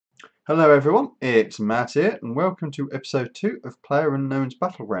Hello everyone, it's Matt here and welcome to episode 2 of PlayerUnknown's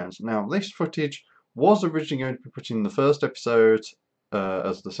Battlegrounds. Now this footage was originally going to be put in the first episode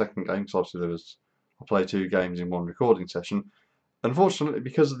as the second game, because obviously I play 2 games in one recording session. Unfortunately,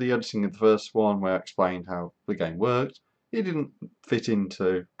 because of the editing of the first one where I explained how the game worked, it didn't fit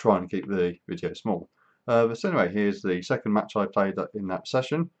into trying to keep the video small. But anyway, here's the second match I played in that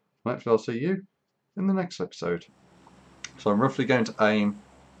session. Hopefully I'll see you in the next episode. So I'm roughly going to aim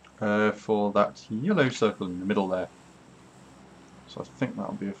for that yellow circle in the middle there. So I think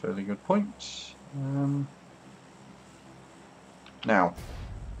that'll be a fairly good point. Now,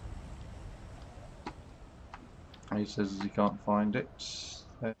 he says he can't find it.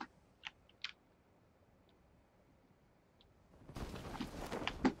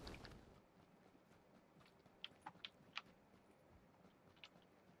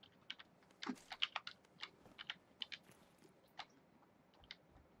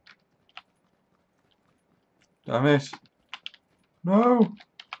 Damn it! No!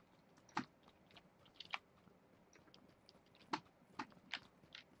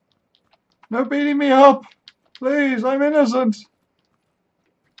 No beating me up! Please, I'm innocent!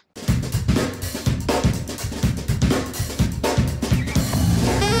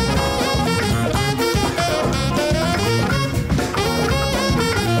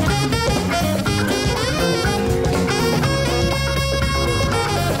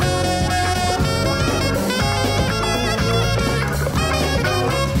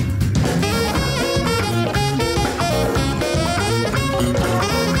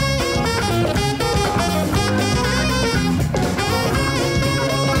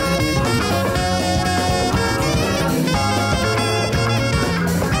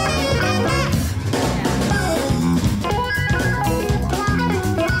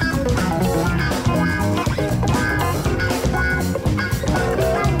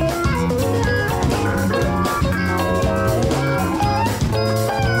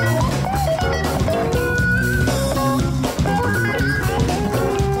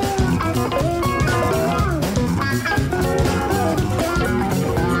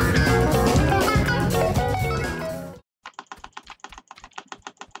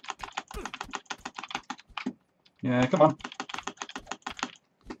 Yeah, come on.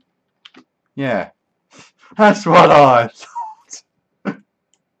 Yeah, that's what I thought.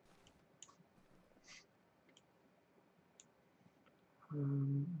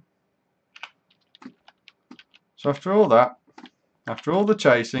 So after all that, after all the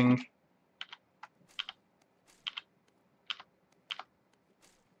chasing,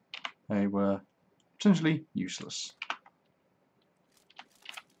 they were essentially useless.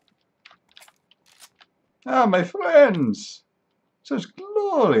 Ah, my friends! Such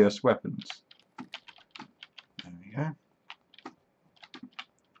glorious weapons. There we go.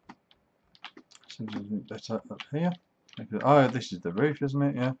 Seems a bit better up here. Oh, this is the roof, isn't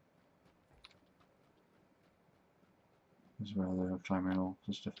it? Yeah. This is where they were climbing all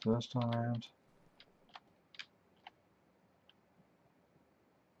the stuff first time around.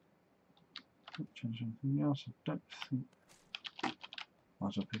 Change anything else? I don't think. Might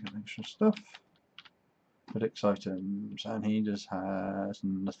as well pick up extra stuff. Predicts items, and he just has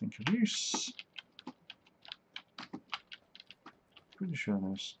nothing of use. Pretty sure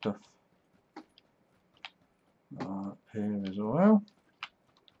there's stuff up here as well.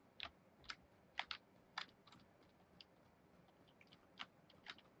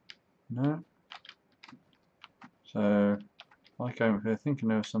 No. So I came up here thinking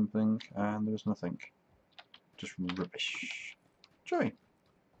there was something, and there was nothing. Just rubbish. Joy.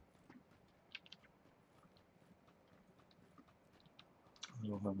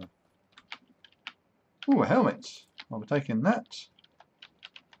 Oh, a helmet. I'll be taking that.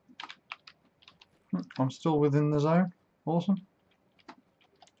 I'm still within the zone. Awesome.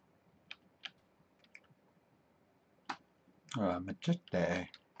 Machete.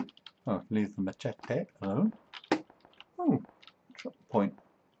 Oh, leave the machete alone. Oh, drop point.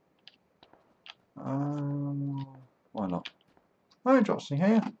 Why not? Oh, it drops in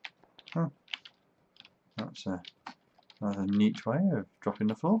here. Huh. That's another neat way of dropping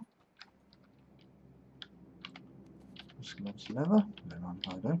the floor. Gloves leather.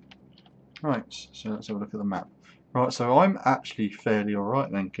 Right, so let's have a look at the map. Right, so I'm actually fairly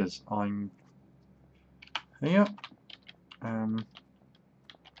alright then, because I'm here. Oh,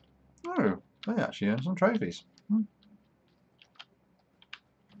 they actually earned some trophies.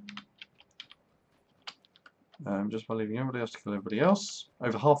 Just by leaving everybody else to kill everybody else.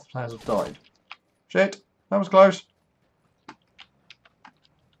 Over half the players have died. Shit, that was close.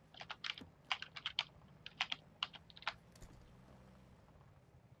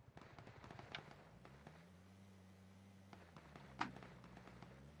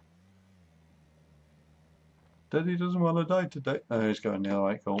 Daddy doesn't want to die today. Oh, he's going the other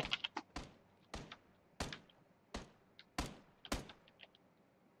way, cool.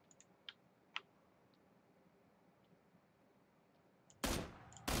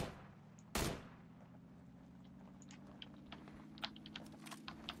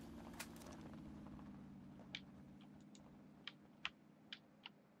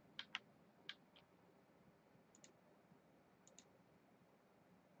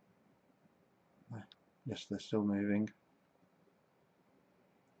 Yes, they're still moving.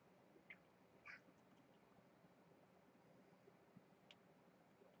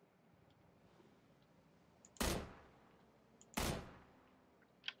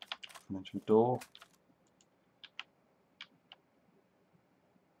 Into a door.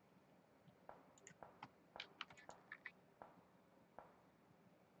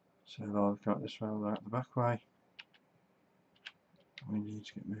 So they'll either come out this way or out the back way. We need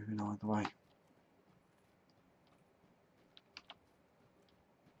to get moving either way.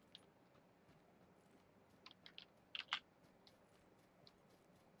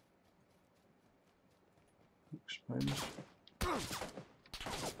 Exposed.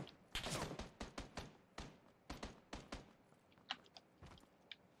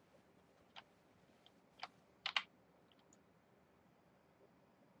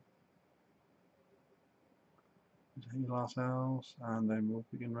 Heal ourselves and then we'll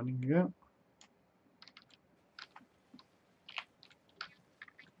begin running again.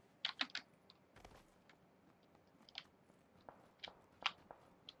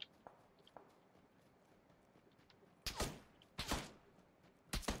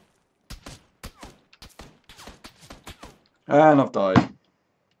 And I've died.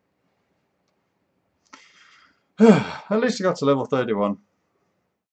 At least I got to level 31.